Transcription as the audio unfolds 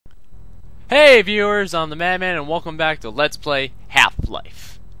Hey viewers, I'm the Madman and welcome back to Let's Play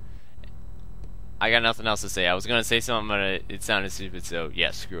Half-Life. I got nothing else to say. I was gonna say something but it sounded stupid, so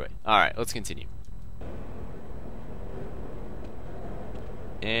yeah, screw it. Alright, let's continue.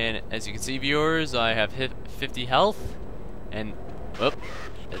 And as you can see viewers, I have hit 50 health and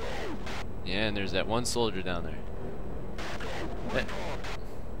yeah, and there's that one soldier down there.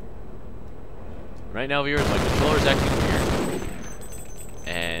 Right now viewers, my controller's acting weird.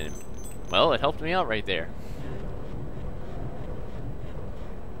 And well, it helped me out right there.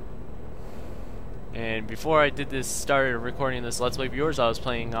 And before I started recording this Let's Play viewers, I was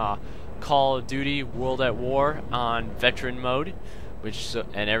playing Call of Duty World at War on veteran mode,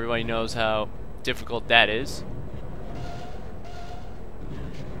 and everybody knows how difficult that is.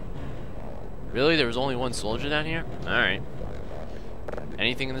 Really? There was only one soldier down here? Alright.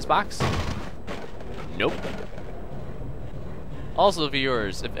 Anything in this box? Nope. Also,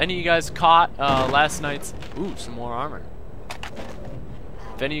 viewers, if any of you guys caught last night's... Ooh, some more armor.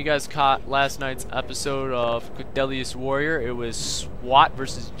 If any of you guys caught last night's episode of Deadliest Warrior, it was SWAT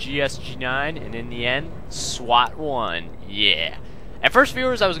versus GSG-9, and in the end, SWAT won. Yeah. At first,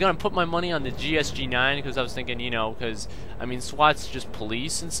 viewers, I was going to put my money on the GSG-9 because I was thinking, you know, because, I mean, SWAT's just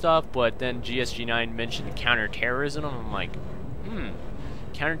police and stuff, but then GSG-9 mentioned counterterrorism, and I'm like,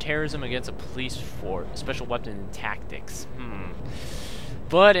 counterterrorism against a police force, special weapon and tactics.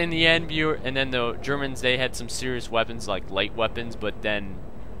 But in the end, and then the Germans, they had some serious weapons, like light weapons, but then,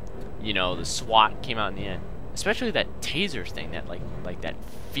 you know, the SWAT came out in the end. Especially that taser thing, that like that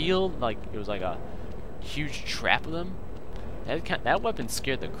field, like it was like a huge trap of them. That weapon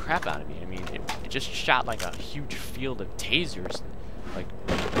scared the crap out of me. I mean, it just shot like a huge field of tasers, like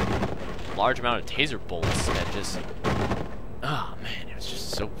a large amount of taser bolts that just, oh man, it was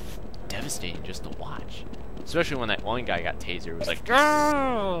just so devastating just to watch. Especially when that one guy got tasered, it was like,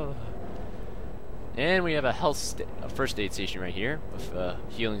 Argh! And we have a first aid station right here with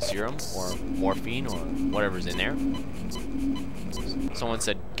healing serum or morphine or whatever's in there. Someone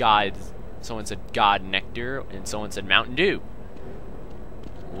said God nectar, and someone said Mountain Dew.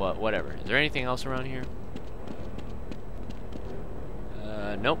 Whatever. Is there anything else around here?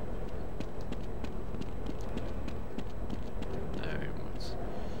 Nope.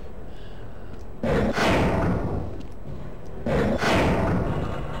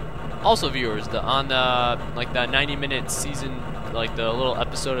 Also, viewers, on the 90-minute season, like the little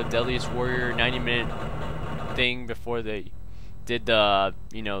episode of Deadliest Warrior 90-minute thing before they did the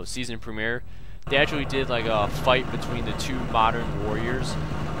season premiere, they actually did like a fight between the two modern warriors,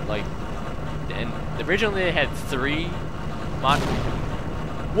 and originally they had 3 modern.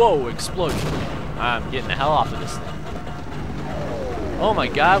 Whoa! Explosion! I'm getting the hell off of this thing. Oh my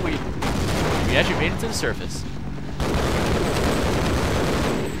God! We actually made it to the surface.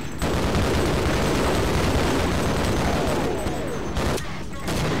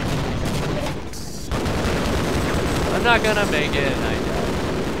 I'm not gonna make it.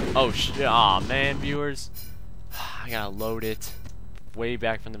 Oh shit! Aw, man, viewers, I gotta load it way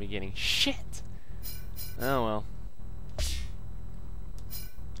back from the beginning. Shit. Oh well.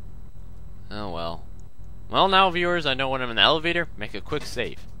 Oh well. Well, now, viewers, I know when I'm in the elevator, make a quick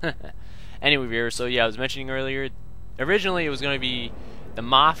save. Anyway, viewers, so yeah, I was mentioning earlier, originally it was going to be the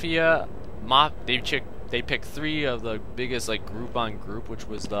Mafia. They picked 3 of the biggest group on group, which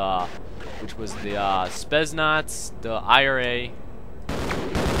was the Spetsnaz, the IRA,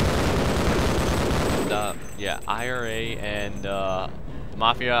 IRA and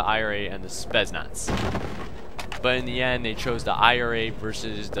Mafia, IRA, and the Spetsnaz. But in the end, they chose the IRA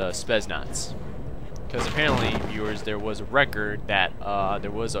versus the Spetsnaz. Because apparently, viewers, there was a record that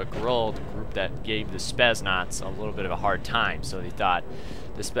there was a guerrilla group that gave the Spetsnaz a little bit of a hard time. So they thought,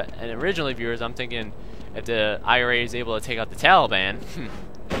 and originally, viewers, I'm thinking if the IRA is able to take out the Taliban,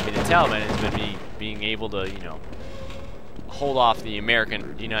 I mean, the Taliban has been being able to, hold off the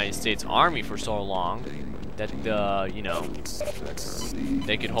United States Army for so long that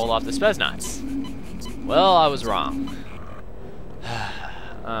they could hold off the Spetsnaz. Well, I was wrong.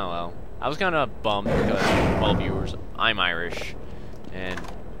 Oh well. I was kind of bummed because, well, viewers, I'm Irish, and,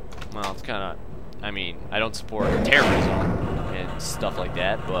 well, it's kind of, I mean, I don't support terrorism and stuff like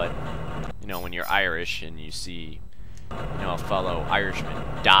that, but, when you're Irish and you see, a fellow Irishman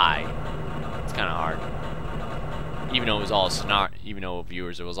die, it's kind of hard. Even though it was all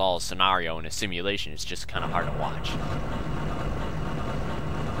viewers, it was all a scenario and a simulation, it's just kind of hard to watch.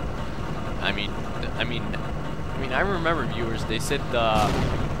 I mean, I remember, viewers, they said the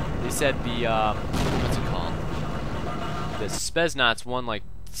what's it called? The Spetsnaz won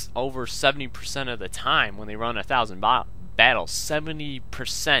over 70% of the time when they run 1,000 battles.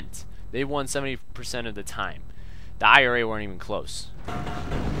 70% They won 70% of the time. The IRA weren't even close.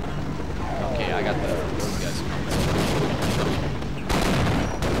 Okay, I got those guys.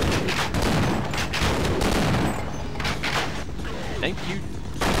 Thank you.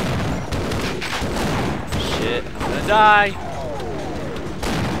 Shit, I'm gonna die.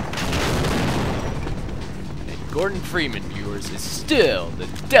 And Gordon Freeman, viewers, is still the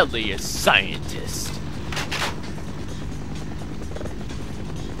deadliest scientist.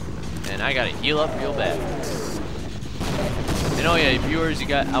 And I gotta heal up real bad. And oh yeah, viewers,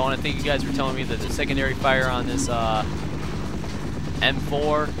 I want to thank you guys for telling me that the secondary fire on this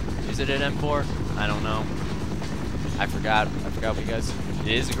M4, is it an M4? I don't know. I forgot what you guys. It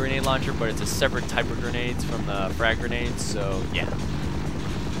is a grenade launcher, but it's a separate type of grenades from the frag grenades. So yeah.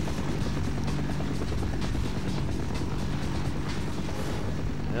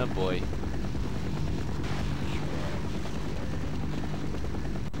 Oh boy.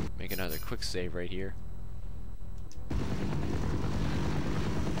 Make another quick save right here.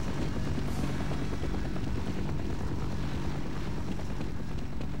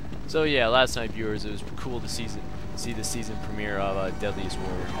 So yeah, last night, viewers, it was cool to see the season premiere of Deadliest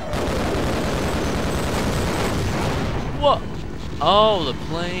Warrior. Whoa! Oh, the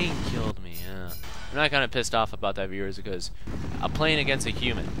plane killed me. Yeah. I'm not kind of pissed off about that, viewers, because a plane against a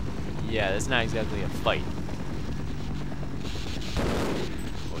human. Yeah, that's not exactly a fight.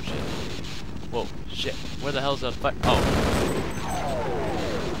 Oh shit! Whoa, shit! Where the hell's the fight? Oh!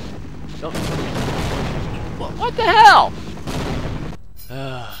 Don't. What the hell?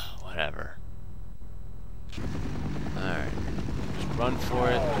 Whatever. Alright. Just run for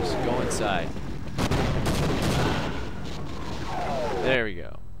it. Just go inside. There we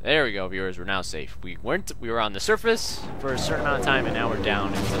go. There we go, viewers. We're now safe. We were on the surface for a certain amount of time, and now we're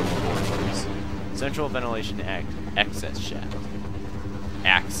down into the laboratories. Central ventilation access shaft.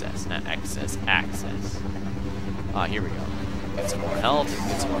 Access, not excess. Access. Ah, here we go. Get some more health.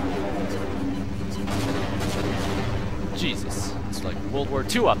 Get some more. Jesus. It's like World War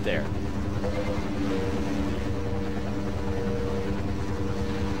II up there.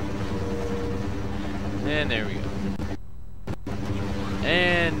 And there we go.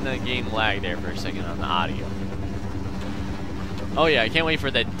 And the game lagged there for a second on the audio. Oh yeah, I can't wait for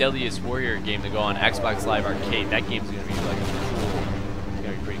that Deadliest Warrior game to go on Xbox Live Arcade. That game's gonna be like cool. It's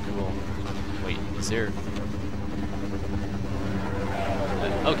gonna be pretty cool. Wait, is there?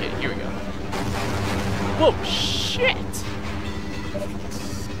 Okay, here we go. Whoa, shit!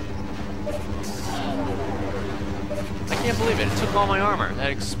 I can't believe it. It took all my armor.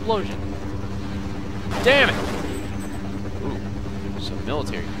 That explosion. Damn it! Ooh, some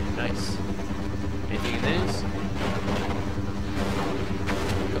military gear. Nice. Anything in this?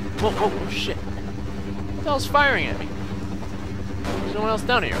 Whoa, whoa, whoa, shit. What the hell's firing at me? There's no one else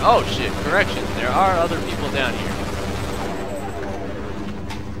down here. Oh, shit. Correction. There are other people down here.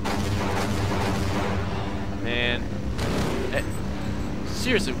 Man.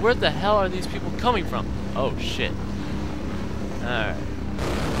 Seriously, where the hell are these people coming from? Oh, shit. Alright.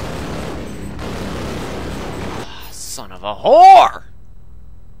 Son of a whore!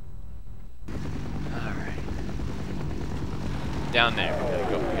 Alright. Down there. We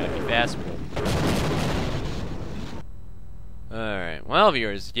gotta be fast. Alright. Well,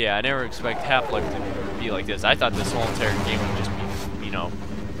 viewers, yeah, I never expect Half-Life to be like this. I thought this whole entire game would just be, you know,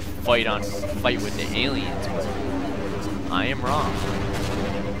 fight with the aliens. But I am wrong.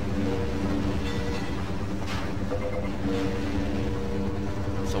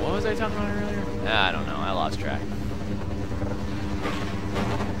 So what was I talking about earlier? I don't know. I lost track.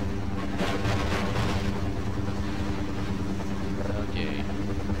 Okay.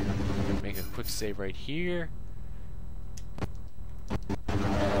 Make a quick save right here.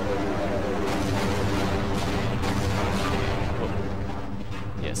 Whoa.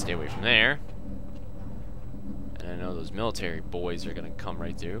 Yeah, stay away from there. And I know those military boys are gonna come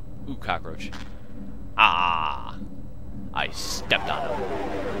right through. Ooh, cockroach. Ah! I stepped on him.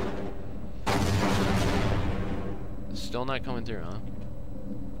 Still not coming through, huh?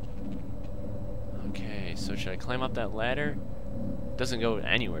 Okay, so should I climb up that ladder? Doesn't go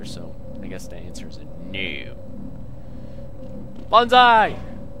anywhere, so I guess the answer is a no. Bonsai!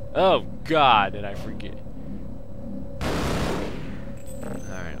 Oh god, did I forget?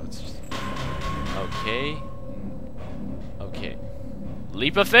 Alright, let's just... Okay. Okay.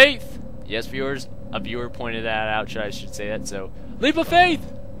 Leap of faith! Yes, viewers. A viewer pointed that out. I should say that. So, leap of faith.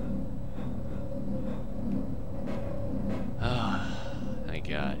 Ah, thank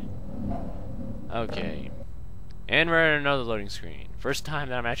God. Okay, and we're at another loading screen. First time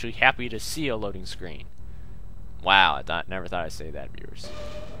that I'm actually happy to see a loading screen. Wow, never thought I'd say that, viewers.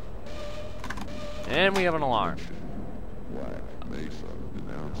 And we have an alarm. Black Mesa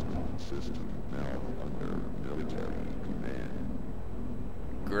announcement system now under military command.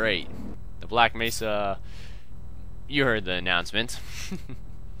 Great. The Black Mesa... You heard the announcement.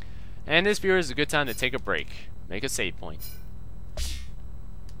 And this, viewer, is a good time to take a break. Make a save point.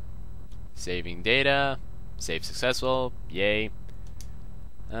 Saving data. Save successful. Yay.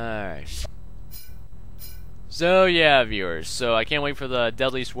 Alright. So yeah, viewers. So I can't wait for the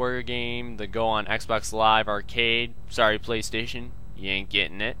Deadliest Warrior game to go on Xbox Live Arcade. Sorry, PlayStation. You ain't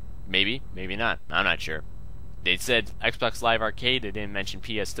getting it. Maybe. Maybe not. I'm not sure. They said Xbox Live Arcade. They didn't mention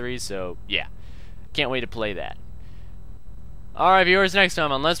PS3. So yeah. Can't wait to play that. Alright, viewers. Next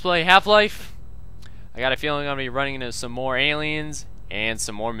time on Let's Play Half-Life. I got a feeling I'm going to be running into some more aliens and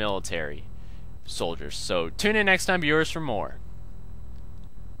some more military soldiers. So tune in next time, viewers, for more.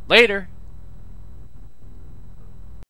 Later!